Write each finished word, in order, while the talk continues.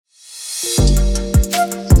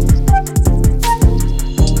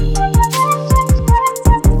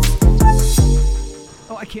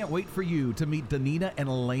wait for you to meet Danita and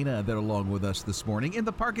Elena that are along with us this morning in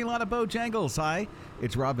the parking lot of Bojangles. Hi,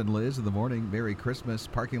 it's Rob and Liz in the morning. Merry Christmas.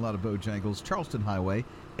 Parking lot of Bojangles, Charleston Highway,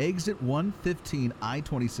 exit 115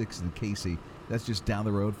 I-26 in Casey. That's just down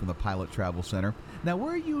the road from the Pilot Travel Center. Now,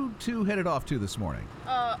 where are you two headed off to this morning?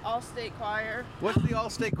 All-State Choir. What's the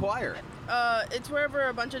All-State Choir? It's wherever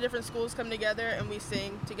a bunch of different schools come together and we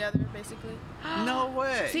sing together, basically. No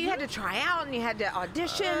way. So you had to try out and you had to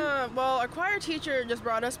audition? Well, our choir teacher just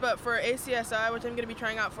brought us, but for ACSI, which I'm going to be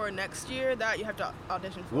trying out for next year, that you have to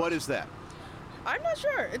audition for. What is that? I'm not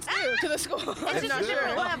sure. It's new to the school. It's just a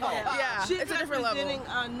different level. Yeah, She's it's a different level.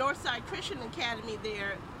 representing Northside Christian Academy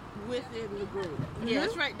there within the group. Yeah,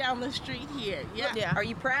 it's right down the street here. Yeah. Are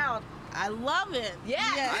you proud? I love it. Yes.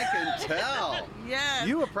 I can tell. Yes.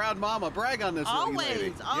 You a proud mama. Brag on this young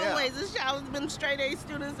lady. Always. This child has been straight A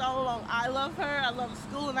students all along. I love her. I love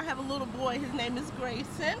school, and I have a little boy. His name is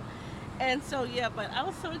Grayson. And so, but I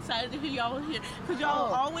was so excited to hear y'all were here. Because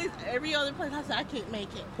y'all always, every other place, I said, I can't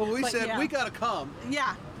make it. Well, we But said we got to come.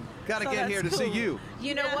 Yeah. Got to So get here to that's see cool. you.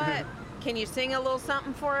 You know what? Can you sing a little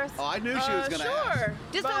something for us? Oh, I knew she was going to ask. Sure.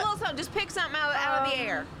 Just a little something. Just pick something out of the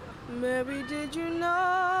air. Mary, did you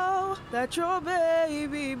know that your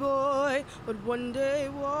baby boy would one day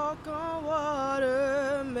walk on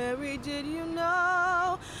water? Mary, did you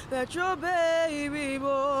know that your baby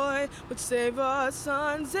boy would save our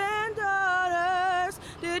sons and daughters?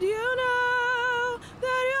 Did you know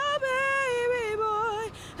that your baby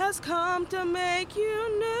boy has come to make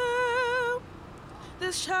you new?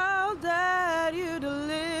 This child that you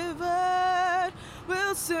delivered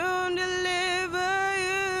will soon deliver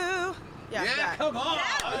you. Yeah, come on.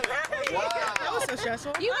 Wow. That was so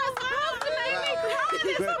stressful. You were supposed to make me cry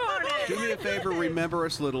this morning. Do me a favor, remember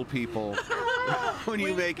us little people when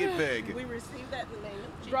you make it big. We received that in the name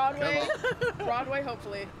of Jesus. Broadway,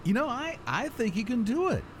 hopefully. You know, I think you can do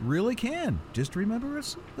it. Really can. Just remember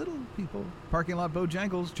us little people. Parking lot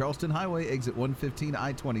Bojangles, Charleston Highway, exit 115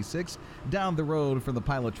 I-26, down the road from the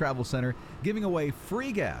Pilot Travel Center, giving away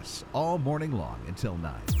free gas all morning long until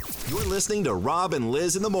 9. You're listening to Rob and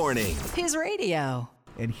Liz in the morning. His radio.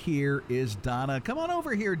 And here is Donna. Come on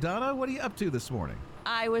over here, Donna. What are you up to this morning?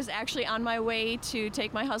 I was actually on my way to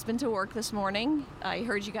take my husband to work this morning. I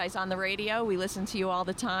heard you guys on the radio. We listen to you all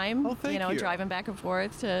the time. Oh, thank you. Driving back and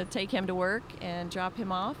forth to take him to work and drop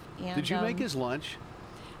him off. And, Did you make his lunch?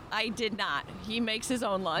 I did not. He makes his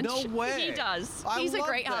own lunch. No way. He does. I He's a love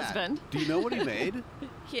great that. husband. Do you know what he made?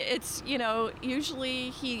 It's, usually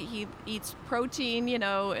he eats protein,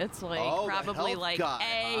 it's like Oh, the probably health like guy,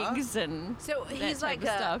 huh? eggs and So that he's type like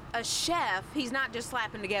of stuff. a chef. He's not just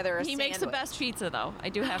slapping together a He makes the sandwich. best pizza, though. I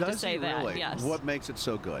do have Does to say he that. really? Yes. What makes it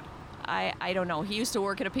so good? I don't know. He used to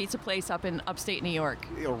work at a pizza place up in upstate New York.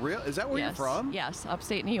 Is that where Yes. you're from? Yes,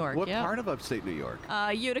 upstate New York. What yeah. part of upstate New York?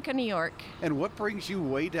 Utica, New York. And what brings you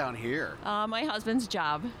way down here? My husband's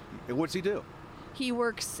job. And what's he do? He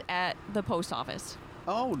works at the post office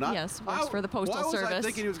Oh, not. Yes, works for the Postal why was I Service.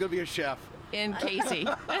 thinking he was going to be a chef? in Casey.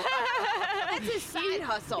 That's his side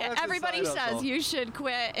hustle. Yeah, That's his everybody side says hustle. you should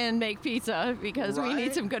quit and make pizza because we need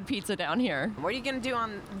Right? some good pizza down here. What are you going to do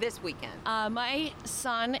on this weekend? My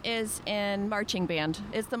son is in marching band.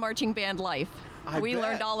 It's the marching band life. We bet.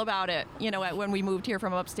 learned all about it, when we moved here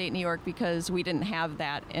from upstate New York because we didn't have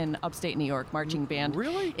that in upstate New York. Marching band.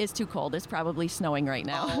 Really? It's too cold. It's probably snowing right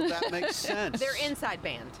now. Oh, that makes sense. They're inside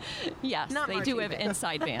band. Yes, Not they do marching have band.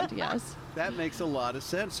 inside band, yes. That makes a lot of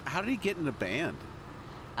sense. How did he get in a band?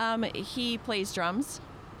 He plays drums.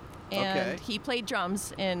 And Okay. he played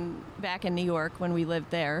drums back in New York when we lived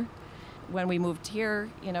there. When we moved here,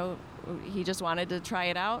 he just wanted to try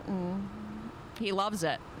it out, and he loves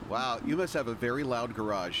it. Wow, you must have a very loud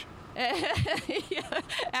garage. Yeah.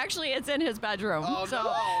 Actually, it's in his bedroom. Oh,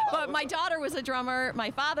 no. But my daughter was a drummer.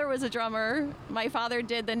 My father was a drummer. My father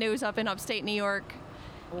did the news up in upstate New York.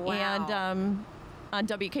 Wow. And on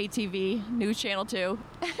WKTV, News Channel 2.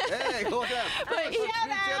 Hey, look at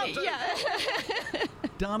that. Yeah.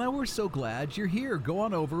 Donna, we're so glad you're here. Go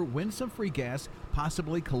on over, win some free gas,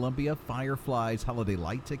 possibly Columbia Fireflies holiday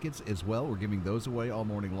light tickets as well. We're giving those away all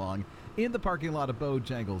morning long in the parking lot of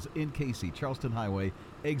Bojangles in Casey, Charleston Highway,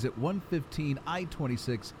 exit 115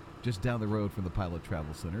 I-26, just down the road from the Pilot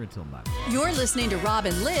Travel Center until 9. You're listening to Rob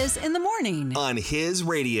and Liz in the morning. On his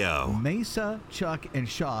radio. Mesa, Chuck, and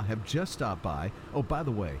Shaw have just stopped by. Oh, by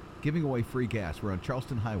the way, giving away free gas. We're on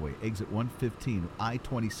Charleston Highway, exit 115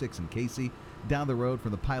 I-26 in Casey, down the road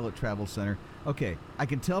from the Pilot Travel Center. Okay, I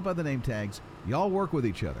can tell by the name tags, y'all work with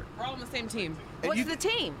each other. We're all on the same team. What's the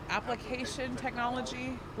team? Application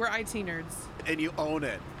technology. We're IT nerds. And you own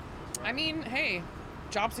it. I mean, hey,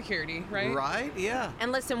 job security, right? Right? Yeah.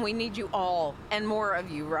 And listen, we need you all and more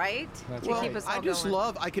of you, right? That's to right. keep us all I just going.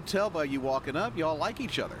 love, I could tell by you walking up, y'all like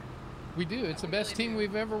each other. We do. It's the best team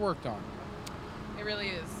we've ever worked on. It really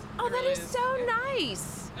is. Oh, It that really is so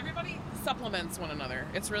nice. Everybody supplements one another.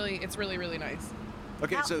 It's really, really nice.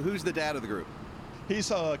 Okay, so who's the dad of the group?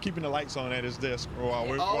 He's keeping the lights on at his desk while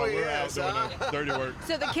we're out doing the dirty work.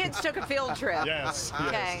 So the kids took a field trip. Yes.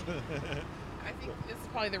 Okay. I think this is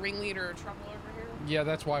probably the ringleader of trouble over here. Yeah,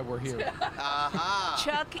 that's why we're here.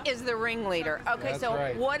 Chuck is the ringleader. Okay, That's so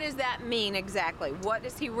right. what does that mean exactly? What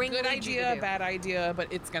does he ringlead Good you to idea, do? bad idea,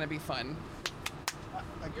 but it's gonna be fun.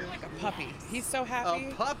 You're like a puppy. He's so happy.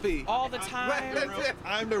 A puppy? All the time.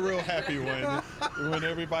 I'm the real happy one. When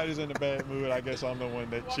everybody's in a bad mood, I guess I'm the one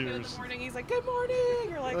that Walk in the cheers. morning, he's like, good morning.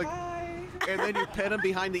 You're like, hi. And then you pet him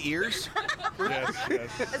behind the ears? Yes,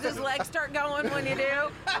 yes. Does his legs start going when you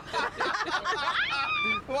do?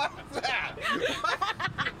 What's that?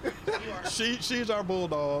 She's our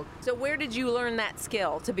bulldog. So where did you learn that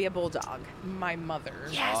skill to be a bulldog? My mother.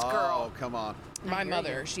 Yes, girl. Oh, come on. My hear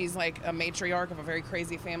mother. you. She's like a matriarch of a very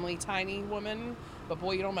crazy family, tiny woman. But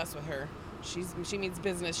boy, you don't mess with her. She means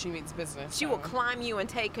business. She means business. She will climb you and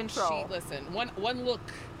take control. Listen, one look,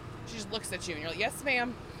 she just looks at you and you're like, yes,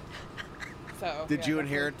 ma'am. So. Did yeah, you definitely.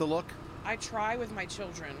 inherit the look? I try with my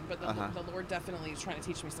children, but the Lord definitely is trying to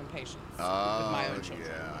teach me some patience with my own children.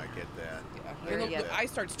 Yeah, I get that. Yeah. And the eye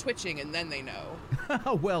starts twitching, and then they know.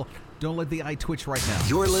 Well, don't let the eye twitch right now.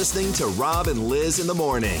 You're listening to Rob and Liz in the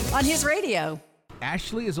morning. On his radio.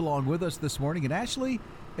 Ashley is along with us this morning. And Ashley,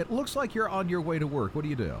 it looks like you're on your way to work. What do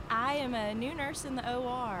you do? I am a new nurse in the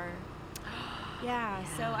OR. Yeah,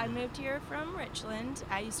 so I moved here from Richland.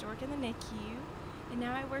 I used to work in the NICU, and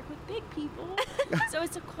now I work with big people. So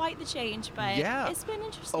it's quite the change, but Yeah. it's been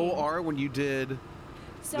interesting. OR when you did.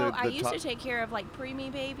 So I the used top- to take care of like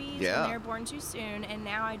preemie babies Yeah. when they're born too soon, and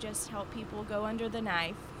now I just help people go under the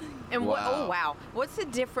knife. And Wow. wow. What's the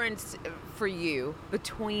difference for you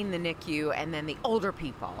between the NICU and then the older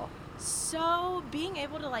people? So being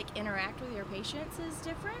able to like interact with your patients is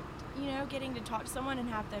different. You know, getting to talk to someone and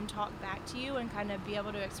have them talk back to you and kind of be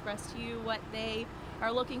able to express to you what they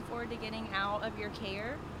are looking forward to getting out of your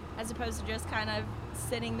care, as opposed to just kind of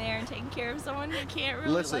sitting there and taking care of someone who can't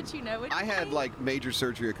really Listen, let you know what I you had need. like major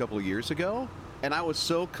surgery a couple of years ago, and I was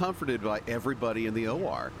so comforted by everybody in the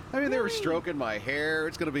OR. I mean, they were stroking my hair.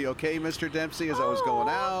 It's going to be okay, Mr. Dempsey, as I was going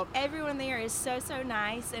out. Everyone there is so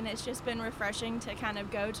nice, and it's just been refreshing to kind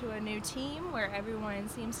of go to a new team where everyone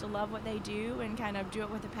seems to love what they do and kind of do it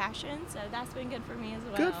with a passion. So that's been good for me as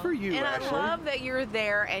well. Good for you, And Ashley. I love that you're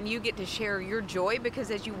there and you get to share your joy, because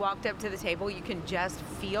as you walked up to the table, you can just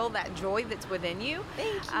feel that joy that's within you.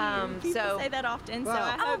 Thank you. People say that often, so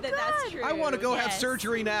I hope that that's true. I want to go have Yes.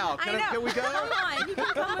 surgery now. I know. Can we go? Come on, you can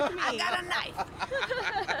come with me. I got a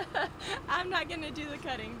knife. I'm not going to do the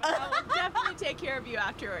cutting, but I will definitely take care of you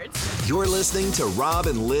afterwards. You're listening to Rob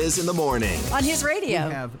and Liz in the morning. On his radio.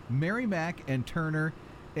 We have Mary Mac and Turner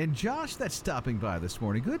and Josh that's stopping by this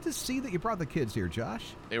morning. Good to see that you brought the kids here,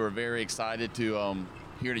 Josh. They were very excited to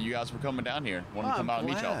hear that you guys were coming down here. Wanted to I'm come out and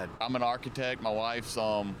meet y'all. glad. I'm an architect. My wife's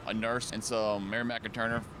a nurse, and so Mary Mac and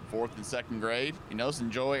Turner, 4th and 2nd grade. You know, just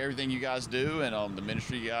enjoy everything you guys do and the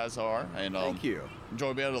ministry you guys are. And Thank you.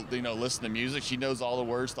 Enjoy being able to listen to music. She knows all the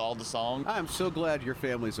words to all the songs. I'm so glad your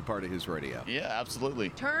family's a part of his radio. Yeah, absolutely.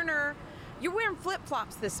 Turner, you're wearing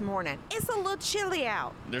flip-flops this morning. It's a little chilly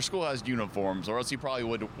out. Their school has uniforms, or else you probably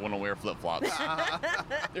would want to wear flip-flops.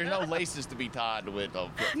 There's no laces to be tied with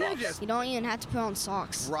flip-flops. You don't even have to put on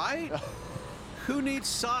socks. Right? Who needs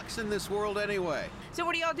socks in this world anyway? So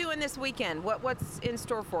what are y'all doing this weekend? What's in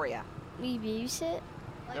store for you? We babysit.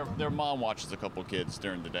 Their mom watches a couple kids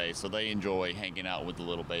during the day, so they enjoy hanging out with the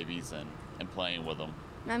little babies and playing with them.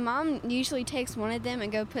 My mom usually takes one of them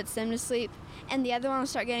and go puts them to sleep, and the other one will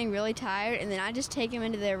start getting really tired, and then I just take them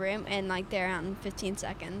into their room, and like they're out in 15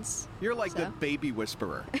 seconds. You're like the baby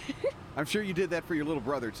whisperer. I'm sure you did that for your little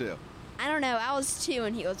brother too. I don't know. I was 2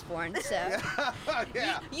 when he was born, so.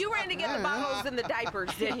 Yeah. You ran to get the bottles and the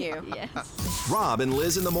diapers, didn't you? Yes. Rob and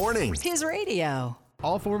Liz in the morning. His radio.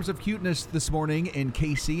 All forms of cuteness this morning in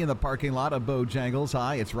KC in the parking lot of Bojangles.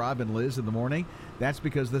 Hi, it's Rob and Liz in the morning. That's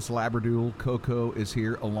because this Labradoodle, Coco, is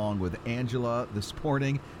here along with Angela this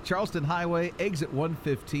morning. Charleston Highway, exit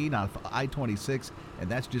 115 off I-26, and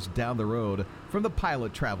that's just down the road from the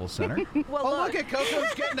Pilot Travel Center. Well, Look at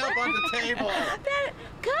Coco's getting up on the table.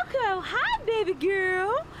 Coco, hi, baby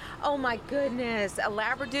girl. Oh, my goodness. A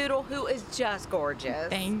Labradoodle who is just gorgeous.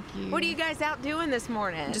 Thank you. What are you guys out doing this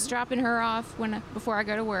morning? Just dropping her off before I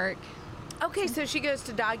go to work. Okay, so she goes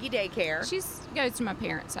to doggy daycare. She goes to my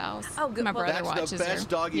parents' house. Oh, good. My brother That's watches the best her.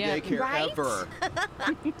 doggy Yep. daycare Right? ever.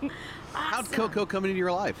 How'd Coco come into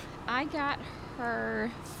your life? I got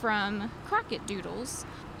her from Crockett Doodles.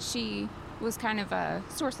 She was kind of a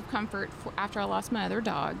source of comfort after I lost my other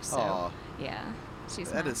dog. So, Aw. yeah, she's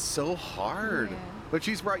That my- is so hard. Yeah. But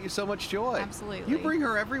she's brought you so much joy. Absolutely. You bring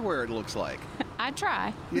her everywhere, it looks like. I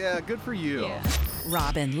try. Yeah, good for you. Yeah.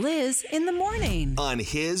 Rob and Liz in the morning. On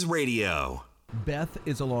his radio. Beth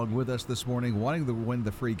is along with us this morning, wanting to win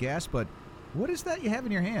the free gas, but what is that you have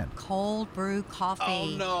in your hand? Cold brew coffee. Oh,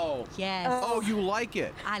 no. Yes. Oh, you like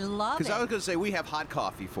it? I love it. Because I was going to say, we have hot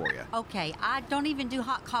coffee for you. Okay, I don't even do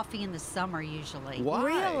hot coffee in the summer usually. Why?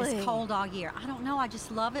 Really? It's cold all year. I don't know. I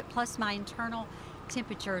just love it. Plus, my internal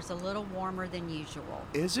temperature is a little warmer than usual.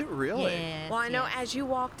 Is it really? Yes. Well, I know yes. as you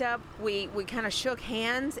walked up, we kind of shook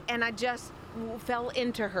hands, and I just fell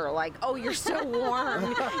into her like, oh, you're so warm.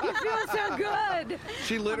 You feel so good.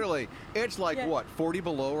 She literally, it's like, what, 40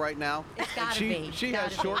 below right now? It's gotta she, be. She has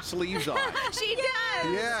Gotta be. short sleeves on. She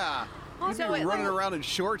does. Yeah. You'd So be it- running around in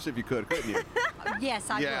shorts if you could, couldn't you? Yes,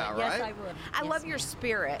 I Yeah, would. Yes, right? I would. I Yes, love your ma'am.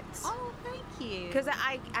 spirits. Oh, thank you. Because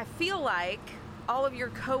I feel like all of your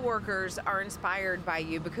coworkers are inspired by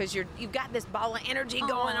you because you've got this ball of energy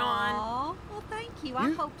going on. Aw, well, thank you. I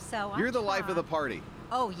You- hope so. You're the life of the party.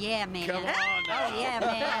 Oh, yeah, man. Come on now. Oh, yeah,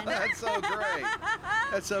 man. That's so great.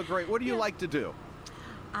 That's so great. What do you like to do?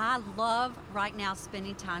 I love right now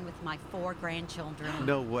spending time with my 4 grandchildren.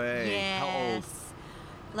 No way. Yes. How old?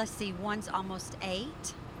 Let's see, one's almost 8,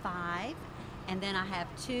 5, and then I have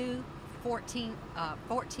 2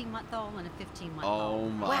 14-month-old and a 15-month-old. Oh,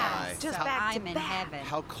 my. Wow, just so back to I'm in back. heaven.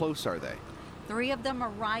 How close are they? 3 of them are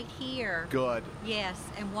right here. Good. Yes,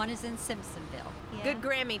 and one is in Simpsonville. Yeah. Good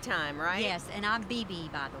Grammy time, right? Yes, and I'm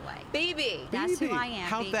BB, by the way. BB. That's who BB. I am,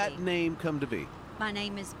 How'd BB. that name come to be? My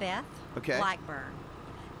name is Beth Okay. Blackburn.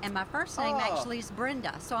 And my first name Oh. actually is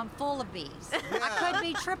Brenda, so I'm full of B's. I could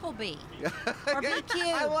be triple B. Or BQ.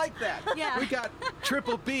 I like that. Yeah. We got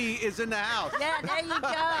Triple B is in the house. Yeah, there you go.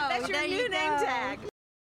 That's your There new you name go. tag.